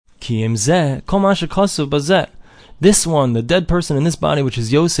This one, the dead person in this body, which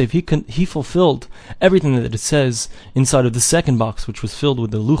is Yosef, he fulfilled everything that it says inside of the second box, which was filled with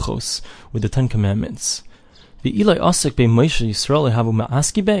the Luchos, with the 10 Commandments. The Gemara asks, if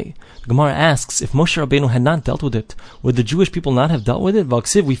Moshe Rabbeinu had not dealt with it, would the Jewish people not have dealt with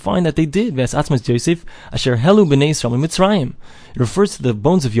it? We find that they did. It refers to the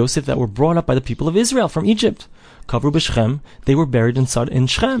bones of Yosef that were brought up by the people of Israel from Egypt. Kavru b'Shechem, they were buried in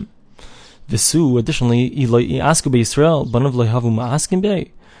Shechem. Additionally,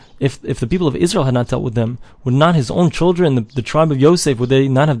 if the people of Israel had not dealt with them, would not his own children, the tribe of Yosef, would they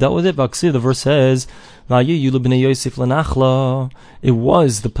not have dealt with it? The verse says, it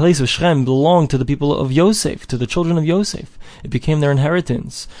was, the place of Shechem belonged to the people of Yosef, to the children of Yosef. It became their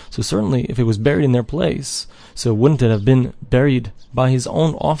inheritance. So certainly, if it was buried in their place, so wouldn't it have been buried by his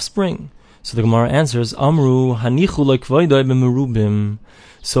own offspring? So the Gemara answers, Amru hanichu lekvoidoi b'merubim.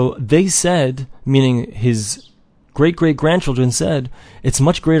 So they said, meaning his great-great-grandchildren said, it's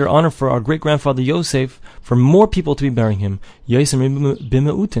much greater honor for our great-grandfather Yosef for more people to be burying him. Much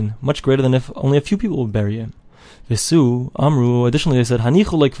greater than if only a few people would bury him. Vesu, Amru, additionally they said,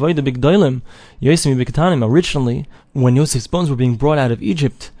 Hanichu lekvoida bigdoilim, Yosef biktanim. Originally, when Yosef's bones were being brought out of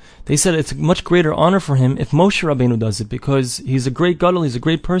Egypt, they said it's a much greater honor for him if Moshe Rabbeinu does it, because he's a great gadol, he's a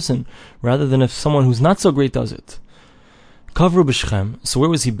great person, rather than if someone who's not so great does it. Kavru b'Shechem. So where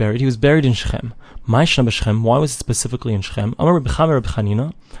was he buried? He was buried in Shechem. Ma'ishna b'Shechem. Why was it specifically in Shechem? Amar Rabbi Chama Rabbi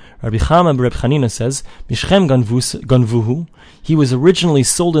Chanina. Rabbi Chanina says, B'Shechem ganvuhu. He was originally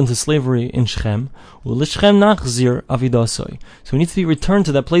sold into slavery in Shechem. U'l'Shechem nachzir avidasoi. So he needs to be returned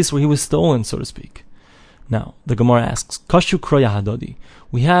to that place where he was stolen, so to speak. Now, the Gemara asks, Kashu kroya hadodi.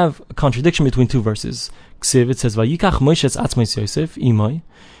 We have a contradiction between two verses. Ksiv, it says, Vayikach Moshe es atzmos Yosef imai.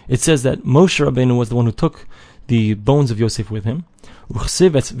 It says that Moshe Rabbeinu was the one who took the bones of Yosef with him. The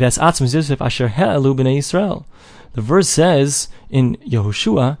verse says in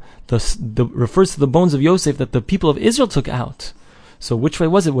Yehoshua, refers to the bones of Yosef that the people of Israel took out. So which way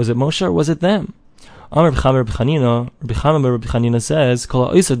was it? Was it Moshe or was it them? Rabbi Chanina says,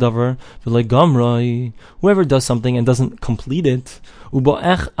 whoever does something and doesn't complete it,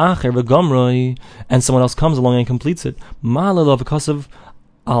 and someone else comes along and completes it,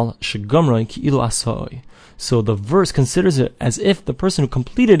 so the verse considers it as if the person who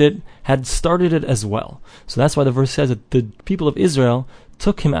completed it had started it as well. So that's why the verse says that the people of Israel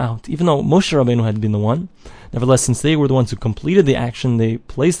took him out, even though Moshe Rabbeinu had been the one. Nevertheless, since they were the ones who completed the action, they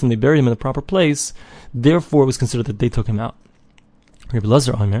placed him, they buried him in the proper place, therefore it was considered that they took him out. Rabbi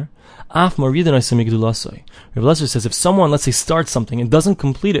Lazar Omer, Rabbi Lazar says, if someone, let's say, starts something and doesn't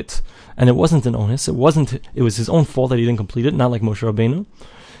complete it, and it wasn't an onus, it was his own fault that he didn't complete it, not like Moshe Rabbeinu.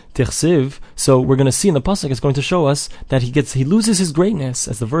 So we're going to see in the pasuk, it's going to show us that he loses his greatness,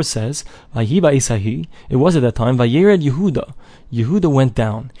 as the verse says. It was at that time. Vayered Yehuda. Yehuda went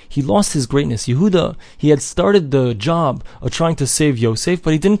down. He lost his greatness. Yehuda, he had started the job of trying to save Yosef,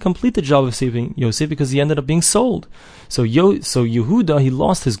 but he didn't complete the job of saving Yosef because he ended up being sold. So Yehuda, he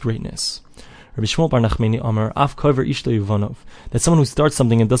lost his greatness. Rabbi Shmuel bar Nachmani Amar, Af kover ishto Yuvanov, that someone who starts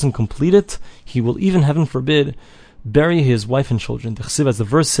something and doesn't complete it, he will even, heaven forbid, bury his wife and children. As the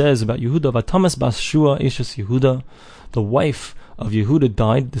verse says about Yehuda, Vatamas bas Shua Eshes Yehuda, the wife of Yehuda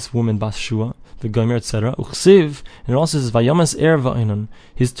died, this woman bas Shua, the Gomer, etc. Uchsiv, and it also says Vayamas Er va'Onan,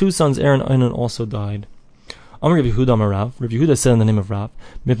 his two sons Er and Onan also died. Amar Rabbi Yehuda Amar Rav, Rabbi Yehuda said in the name of Rav,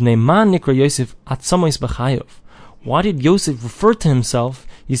 Mipnei ma nikra Yosef atzamois b'chayav. Why did Yosef refer to himself?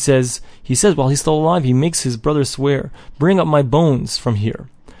 He says while he's still alive, he makes his brother swear, bring up my bones from here.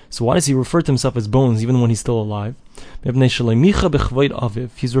 So why does he refer to himself as bones even when he's still alive? He's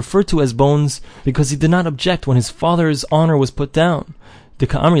referred to as bones because he did not object when his father's honor was put down.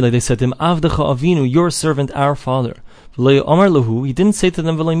 They said to him, Avdecha Avinu, your servant, our father. He didn't say to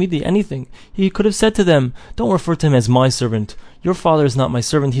them anything. He could have said to them, don't refer to him as my servant. Your father is not my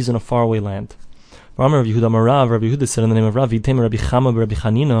servant, he's in a faraway land. Rabbi Yehuda said in the name of Rav, Rabbi Chama Rabbi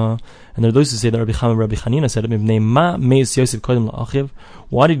Chanina, and there are those who say that Rabbi Chama Rabbi Chanina said,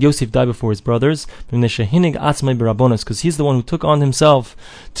 why did Yosef die before his brothers? Because he's the one who took on himself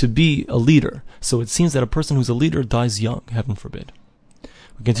to be a leader. So it seems that a person who's a leader dies young, heaven forbid.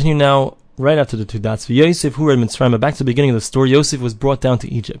 We continue now, right after the two dots. Yosef Hurad Mitzrayim, back to the beginning of the story, Yosef was brought down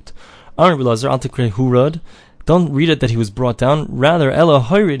to Egypt. Rabbi Lazar, Hurad, don't read it that he was brought down, rather, Ella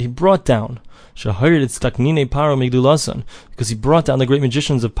Hoirid, he brought down. Because he brought down the great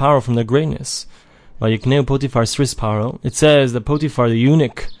magicians of Paro from their greatness. It says that Potiphar, the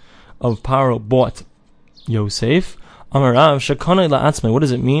eunuch of Paro, bought Yosef. What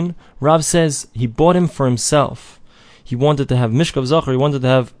does it mean? Rav says he bought him for himself. he wanted to have Mishkav Zachar, he wanted to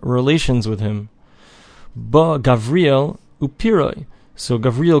have relations with him. Ba Gavriel Upiroi. So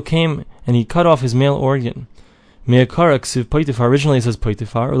Gavriel came and he cut off his male organ. Me'akara ksiv Potifar. Originally it says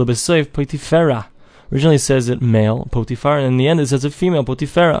Potifar. Or Lebesoif Potifera. Originally it says it male, Potifar, and in the end it says a female,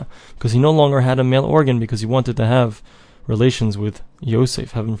 Potifera, because he no longer had a male organ because he wanted to have relations with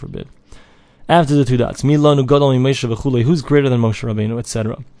Yosef, heaven forbid. After the two dots, Milanu Gadol Moshe v'chulei, who's greater than Moshe Rabbeinu,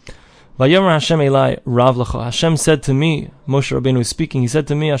 etc. Vayomer Hashem Elai Rav Lecha. Hashem said to me, Moshe Rabbeinu is speaking, he said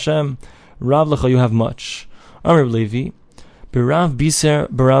to me, Hashem, Rav Lecha, you have much. Amr Levi, Berav Biser,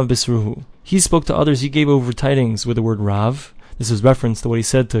 Berav Bisruhu. He spoke to others, he gave over tidings with the word Rav. This is reference to what he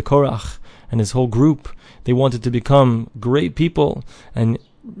said to Korach and his whole group. They wanted to become great people, and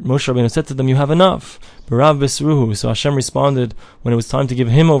Moshe Rabbeinu said to them, you have enough. Berav Bisruhu. So Hashem responded, when it was time to give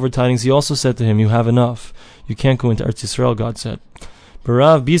him over tidings, he also said to him, you have enough. You can't go into Eretz Yisrael, God said.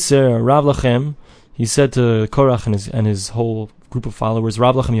 Berav Biser, Rav Lachem. He said to Korach and his whole group of followers,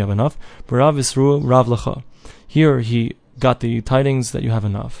 Rav Lachem, you have enough. Berav Bisruhu, Rav Lecha. Here he got the tidings that you have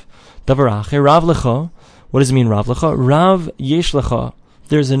enough. Davar Acher, Rav Lecha. What does it mean, Rav Lecha? Rav Yesh Lecha.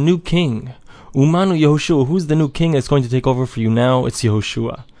 There's a new king. Umanu Yehoshua. Who's the new king that's going to take over for you now? It's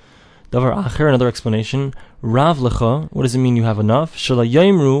Yehoshua. Davar Acher, another explanation. Rav Lecha. What does it mean you have enough? Shala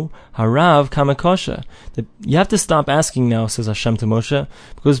Yaimru Harav Kamakosha. You have to stop asking now, says Hashem to Moshe,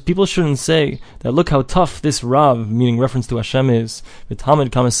 because people shouldn't say that look how tough this Rav, meaning reference to Hashem, is, V'talmid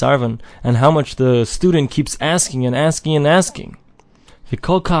Kamasarvan, and how much the student keeps asking and asking and asking.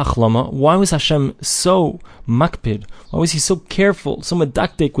 Why was Hashem so makpid? Why was he so careful, so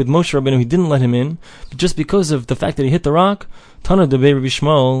medakdek with Moshe Rabbeinu? He didn't let him in, but just because of the fact that he hit the rock. Tana Debei Rabbi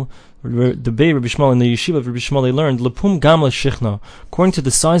Shmuel in the yeshiva of Rabbi Shmuel, they learned Lepum Gamla Shichna. According to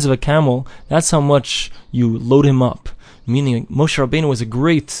the size of a camel, that's how much you load him up. Meaning Moshe Rabbeinu was a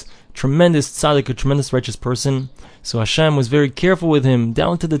great, tremendous tzaddik, a tremendous righteous person. So Hashem was very careful with him,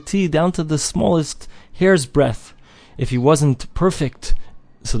 down to the T, down to the smallest hair's breadth. If he wasn't perfect,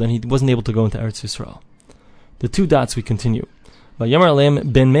 so then he wasn't able to go into Eretz Yisrael. The two dots, we continue. So Moshe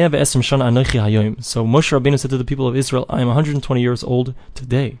Rabbeinu said to the people of Israel, I am 120 years old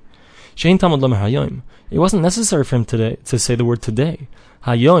today. It wasn't necessary for him today to say the word today.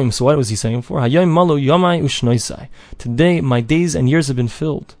 So what was he saying for? Today my days and years have been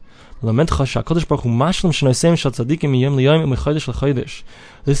filled. This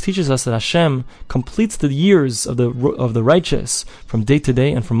teaches us that Hashem completes the years of the righteous from day to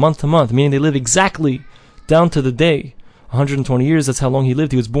day and from month to month, meaning they live exactly down to the day. 120 years, that's how long he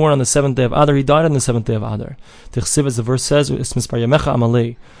lived. He was born on the 7th day of Adar, he died on the 7th day of Adar. As the verse says,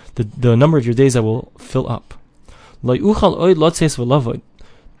 the number of your days I will fill up. So Moshe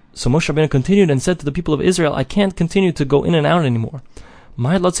Rabbeinu continued and said to the people of Israel, I can't continue to go in and out anymore.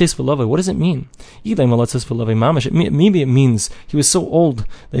 What does it mean? Maybe it means he was so old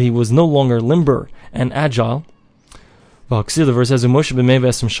that he was no longer limber and agile. The verse says, he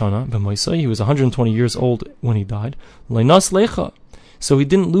was 120 years old when he died. So he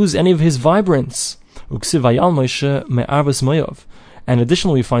didn't lose any of his vibrance. And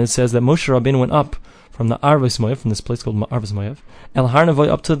additionally, we find it says that Moshe Rabbeinu went up from the Arvos Moav, from this place called Arvos Moav, El Har Nevo,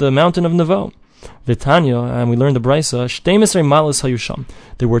 up to the mountain of Nevo. Vitanya, and we learned the Brisa, Shteimesrei Malos Hayusham.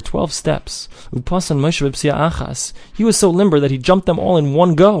 There were 12 steps. Upasan Moshe B'Psia Achas. He was so limber that he jumped them all in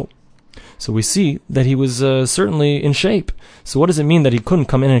one go. So we see that he was certainly in shape. So what does it mean that he couldn't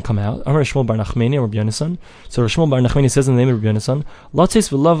come in and come out? Amar Shmuel Bar Nachmani or Rabbi Yonasan. So Shmuel Bar Nachmani says in the name of Rabbi Yonasan, Latzes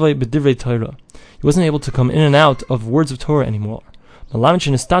v'lavai b'divrei Torah. He wasn't able to come in and out of words of Torah anymore. This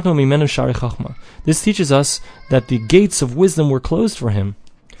teaches us that the gates of wisdom were closed for him.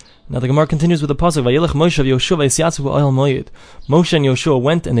 Now the Gemara continues with the pasuk, Moshe and Yoshua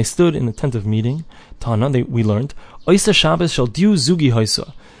went and they stood in the tent of meeting. Tana, we learned, Oisa Shabbos shall du zugi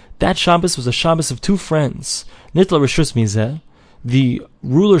hoisa. That Shabbos was a Shabbos of two friends. Nitla Rishus Mizeh, the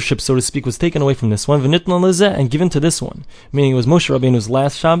rulership, so to speak, was taken away from this one, V'nitla Lezeh, and given to this one. Meaning it was Moshe Rabbeinu's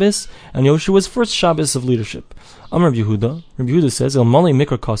last Shabbos, and Yoshua's first Shabbos of leadership. Amar Rabbi Yehuda says, El Mali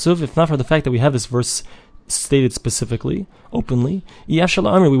Mikra Kasuv, if not for the fact that we have this verse stated specifically, openly,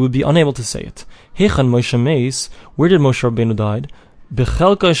 we would be unable to say it. Hechan Moshe Meis, where did Moshe Rabbeinu died?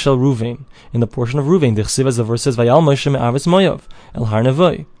 Bechelka shel Ruvain, in the portion of Ruvain. Dichsiv, as the verse says, Vayal Moshe me'aretz Moav, El Har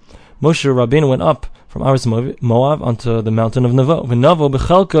Nevo. Moshe Rabbeinu went up from Aretz Moav onto the mountain of Nevo. V'Nevo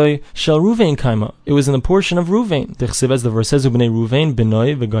bechelka shel Ruvain kaima. It was in the portion of Ruvain. Dichsiv, as the verse says, Ubnei Ruvain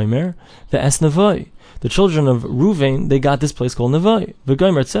benoi v'gomer ve'es Nevoi. The children of Ruvain, they got this place called Nevoi,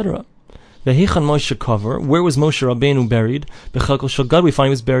 v'gomer, etc. V'hichan Moshe cover. Where was Moshe Rabbeinu buried? Bechelka shel Gad. We find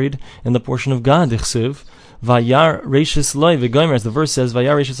he was buried in the portion of Gad. Dichsiv Vayar Reishis Loi v'gomer, as the verse says,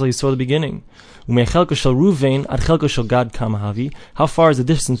 Vayar Reishis Loi, he saw the beginning. Umechelko shel Ruvain ad chelko shel Gad kamahavi. How far is the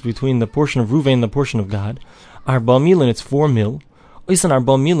distance between the portion of Ruvain and the portion of Gad? Arba milin, it's 4 mil. Oisan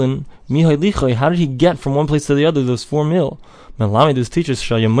arba milin, mihoi lichoi, how did he get from one place to the other, those 4 mil? Melami, this teaches,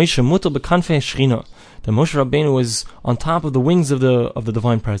 Shaya Moshe mutal bekanfei Shechina, that Moshe Rabbeinu was on top of the wings of the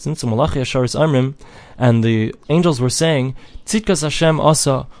divine presence, and Malachi Asharis Amrim, and the angels were saying, Tzidkas Hashem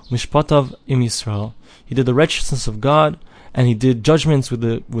asa mishpatav im Yisrael. He did the righteousness of God, and he did judgments with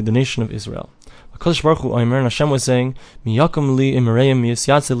the nation of Israel. HaKadosh Baruch Hu Omer, and Hashem was saying, Miyakum li imereyim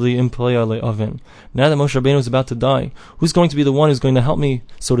miyasyatze li impleya le'oven. Now that Moshe Rabbeinu is about to die, who's going to be the one who's going to help me,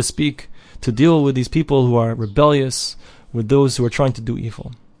 so to speak, to deal with these people who are rebellious, with those who are trying to do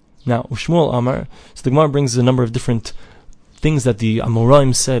evil? Now, Ushmuel Amar, so the Gemara brings a number of different things that the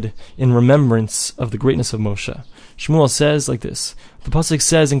Amoraim said in remembrance of the greatness of Moshe. Shmuel says like this, the Pasuk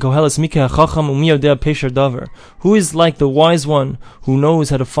says in Koheles, Mikeh HaChacham u'mi yodea pesher davar. Who is like the wise one who knows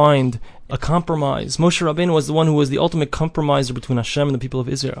how to find a compromise? Moshe Rabbeinu was the one who was the ultimate compromiser between Hashem and the people of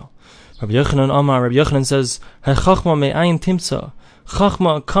Israel. Rabbi Yochanan Amar, Rabbi Yochanan says, HaChachma me'ayin timtza.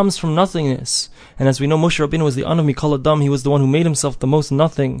 Chachma comes from nothingness. And as we know, Moshe Rabbeinu was the Anav Mikol Adam. He was the one who made himself the most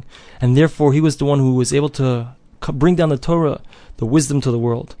nothing. And therefore, he was the one who was able to bring down the Torah, the wisdom to the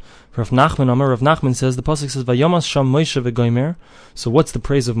world. Rav Nachman Amar, Rav Nachman says, the Pasuk says, Vayomas Sham Moshe v'goymer. So what's the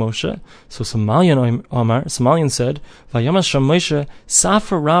praise of Moshe? So Samalian said, Vayomas Sham Moshe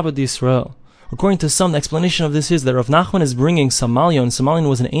Safer Rabba d'Yisrael. According to some, the explanation of this is that Rav Nachman is bringing Samalion. Samalion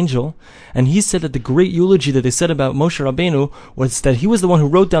was an angel, and he said that the great eulogy that they said about Moshe Rabbeinu was that he was the one who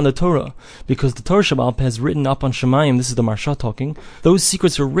wrote down the Torah, because the Torah Sheba'al Peh is written up on Shemayim. This is the Marsha talking. Those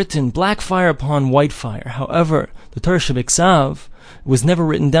secrets were written, black fire upon white fire. However, the Torah Shebeksav was never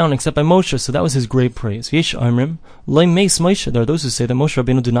written down except by Moshe, so that was his great praise. Yesh Amrim, Loi Meis Moshe. There are those who say that Moshe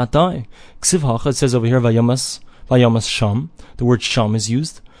Rabbeinu did not die. Ksiv Hacha, it says over here, Vayamas Sham. The word Sham is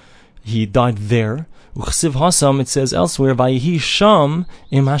used. He died there. Uchsiv Hasam, it says elsewhere, Vayihi Sham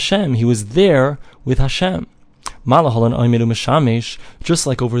im Hashem. He was there with Hashem. Malahalan Aymedu Meshamesh, just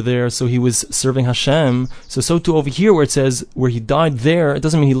like over there, so he was serving Hashem. So too over here where it says, where he died there, it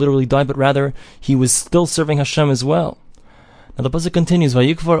doesn't mean he literally died, but rather he was still serving Hashem as well. Now the pasuk continues,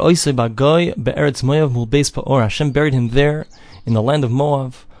 Vayikvar Oisei Bagoy Be'eretz Moav Mul Beis Pa'or. Hashem buried him there in the land of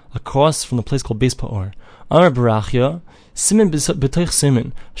Moab, across from the place called Beis Pa'or. Amar Barachya, Simin b'toich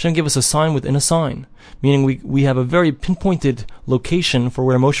simin. Hashem gave us a sign within a sign, meaning we have a very pinpointed location for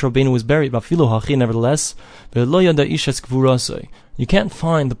where Moshe Rabbeinu was buried. Nevertheless, you can't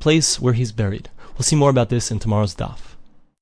find the place where he's buried. We'll see more about this in tomorrow's daf.